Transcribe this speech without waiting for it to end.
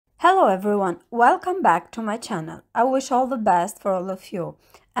Hello everyone, welcome back to my channel. I wish all the best for all of you.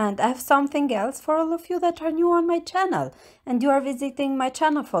 And I have something else for all of you that are new on my channel and you are visiting my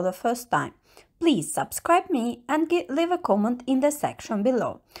channel for the first time. Please subscribe me and leave a comment in the section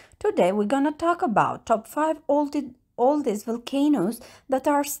below. Today we're gonna talk about top 5 oldest volcanoes that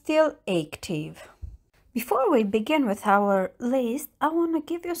are still active. Before we begin with our list, I want to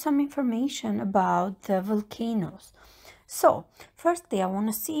give you some information about the volcanoes. So, firstly, I want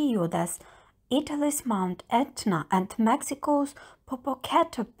to see you that Italy's Mount Etna and Mexico's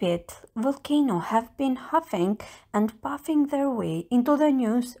Popocatépetl volcano have been huffing and puffing their way into the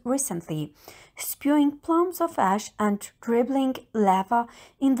news recently, spewing plumes of ash and dribbling lava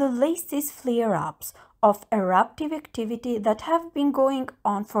in the latest flare-ups of eruptive activity that have been going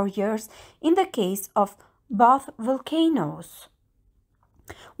on for years in the case of both volcanoes.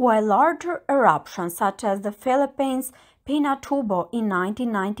 While larger eruptions such as the Philippines' Pinatubo in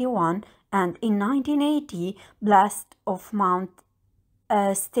 1991 and in 1980 blast of Mount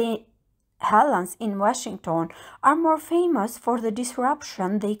St. Helens in Washington are more famous for the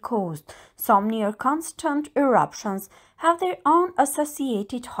disruption they caused, some near-constant eruptions have their own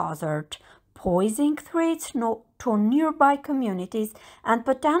associated hazard, posing threats to nearby communities and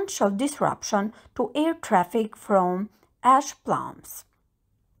potential disruption to air traffic from ash plumes.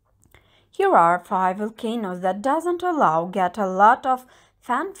 Here are 5 volcanoes that doesn't get a lot of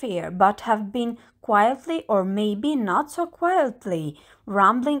fanfare but have been quietly or maybe not so quietly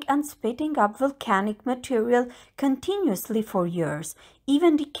rumbling and spitting up volcanic material continuously for years,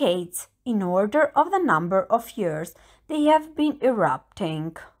 even decades, in order of the number of years they have been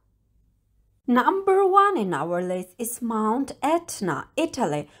erupting. Number 1 in our list is Mount Etna,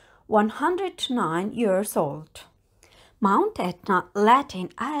 Italy, 109 years old. Mount Etna,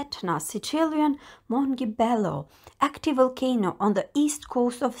 Latin Aetna, Sicilian Mongibello, active volcano on the east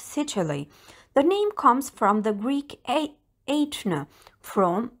coast of Sicily. The name comes from the Greek Etna,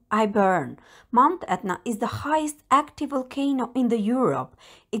 from I burn. Mount Etna is the highest active volcano in Europe,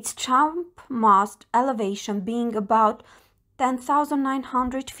 its topmost elevation being about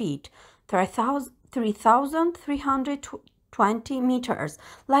 10,900 feet, 3,320 meters.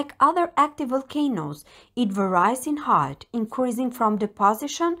 Like other active volcanoes, it varies in height, increasing from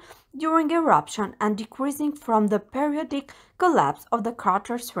deposition during eruption and decreasing from the periodic collapse of the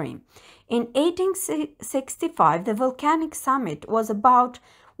crater's rim. In 1865, the volcanic summit was about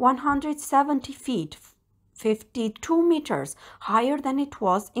 170 feet, 52 meters higher than it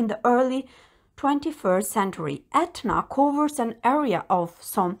was in the early 21st century. Etna covers an area of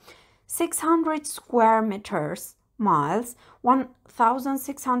some 600 square miles,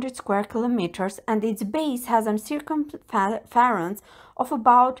 1,600 square kilometers, and its base has a circumference of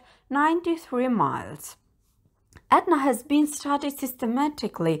about 93 miles. Etna has been studied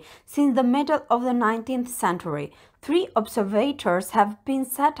systematically since the middle of the 19th century. 3 observatories have been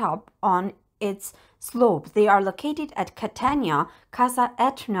set up on its slopes. They are located at Catania, Casa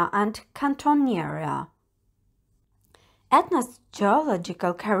Etna, and Cantoniera. Etna's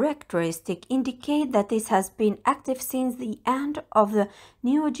geological characteristics indicate that it has been active since the end of the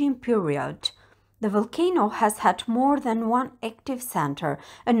Neogene period. The volcano has had more than one active center.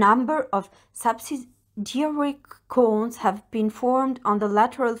 A number of subsidiary cones have been formed on the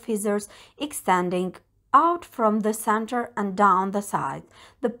lateral fissures extending out from the center and down the sides.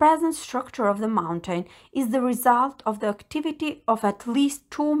 The present structure of the mountain is the result of the activity of at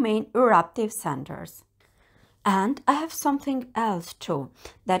least 2 main eruptive centers. And I have something else too,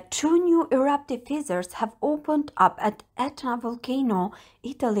 that 2 new eruptive fissures have opened up at Etna volcano,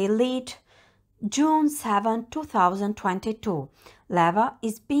 Italy, late June 7, 2022. Lava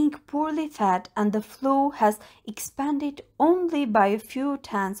is being poorly fed and the flow has expanded only by a few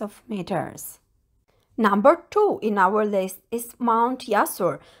tens of meters. Number 2 in our list is Mount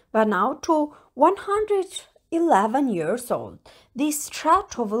Yasur, Vanautu, 111 years old. This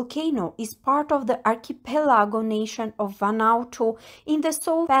stratovolcano is part of the archipelago nation of Vanautu in the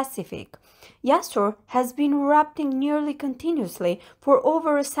South Pacific. Yasur has been erupting nearly continuously for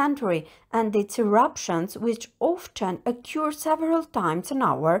over a century, and its eruptions, which often occur several times an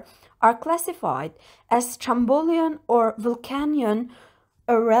hour, are classified as Strombolian or Volcanian,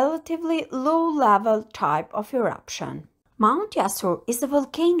 a relatively low-level type of eruption. Mount Yasur is a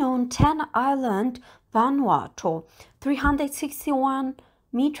volcano on Ten Island, Vanautu, 361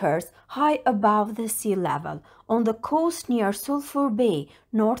 meters high above the sea level, on the coast near Sulphur Bay,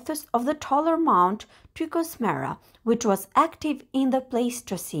 northeast of the taller Mount Tucumara, which was active in the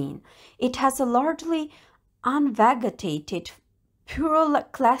Pleistocene. It has a largely unvegetated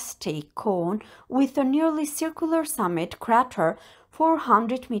pyroclastic cone with a nearly circular summit crater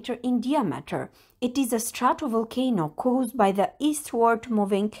 400 meters in diameter. It is a stratovolcano caused by the eastward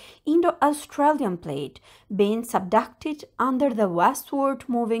moving Indo-Australian plate being subducted under the westward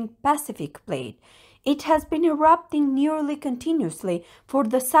moving Pacific plate. It has been erupting nearly continuously for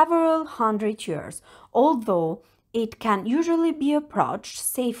the several hundred years, although it can usually be approached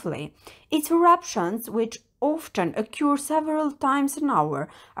safely. Its eruptions, which often occur several times an hour,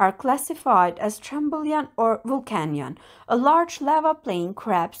 are classified as Strombolian or Volcanian. A large lava plain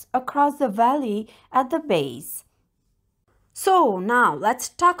creeps across the valley at the base. So now let's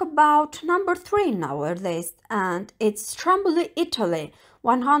talk about number 3 in our list, and it's Stromboli, Italy,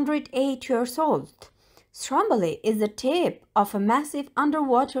 108 years old. Stromboli is the tip of a massive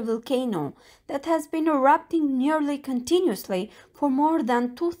underwater volcano that has been erupting nearly continuously for more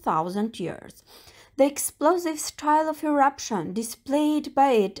than 2000 years. The explosive style of eruption displayed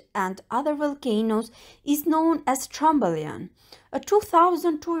by it and other volcanoes is known as Strombolian. A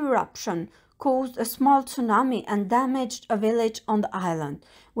 2002 eruption caused a small tsunami and damaged a village on the island,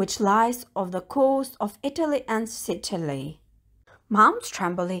 which lies off the coast of Italy and Sicily. Mount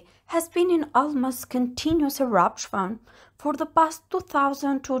Stromboli has been in almost continuous eruption for the past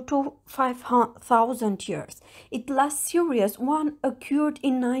 2000 to 5000 years. Its last serious one occurred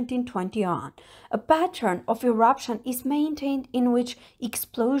in 1921. A pattern of eruption is maintained in which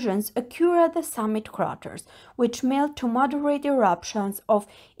explosions occur at the summit craters, which melt to moderate eruptions of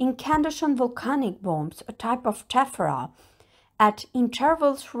incandescent volcanic bombs, a type of tephra, at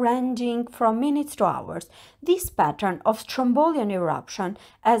intervals ranging from minutes to hours. This pattern of Strombolian eruption,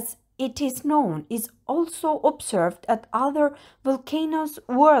 as it is known, is also observed at other volcanoes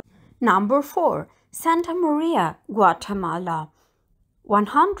worldwide. Number 4. Santa Maria, Guatemala,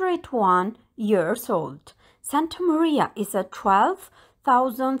 101 years old. Santa Maria is a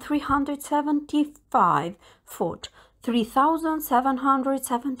 12,375 foot,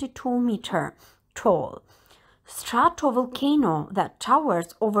 3,772 meter tall stratovolcano that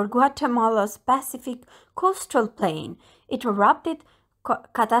towers over Guatemala's Pacific coastal plain. It erupted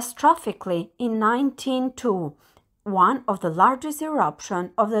catastrophically in 1902, one of the largest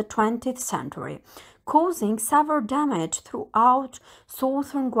eruptions of the 20th century, causing severe damage throughout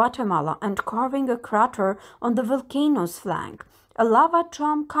southern Guatemala and carving a crater on the volcano's flank. A lava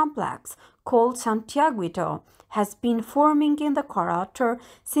drum complex called Santiaguito has been forming in the crater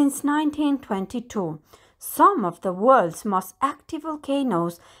since 1922. Some of the world's most active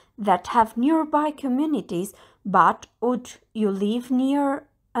volcanoes that have nearby communities, but would you live near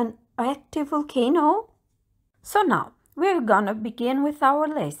an active volcano? So now, we're gonna begin with our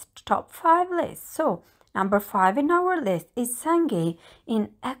list, top 5 list. So, number 5 in our list is Sangay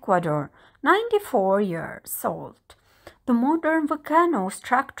in Ecuador, 94 years old. The modern volcano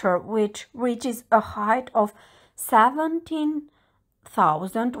structure, which reaches a height of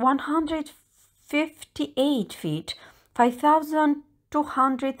 17,158 feet,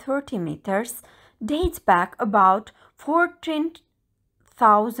 5,230 meters, dates back about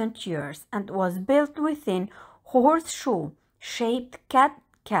 14,000 years and was built within horseshoe-shaped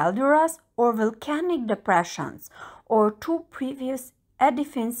calderas or volcanic depressions, or 2 previous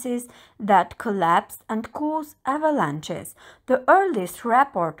edifices that collapsed and caused avalanches. The earliest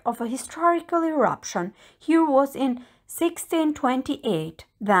report of a historical eruption here was in 1628.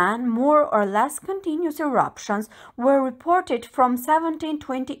 Then more or less continuous eruptions were reported from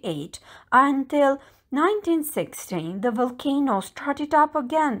 1728 until 1916. The volcano started up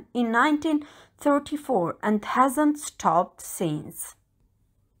again in 1934 and hasn't stopped since.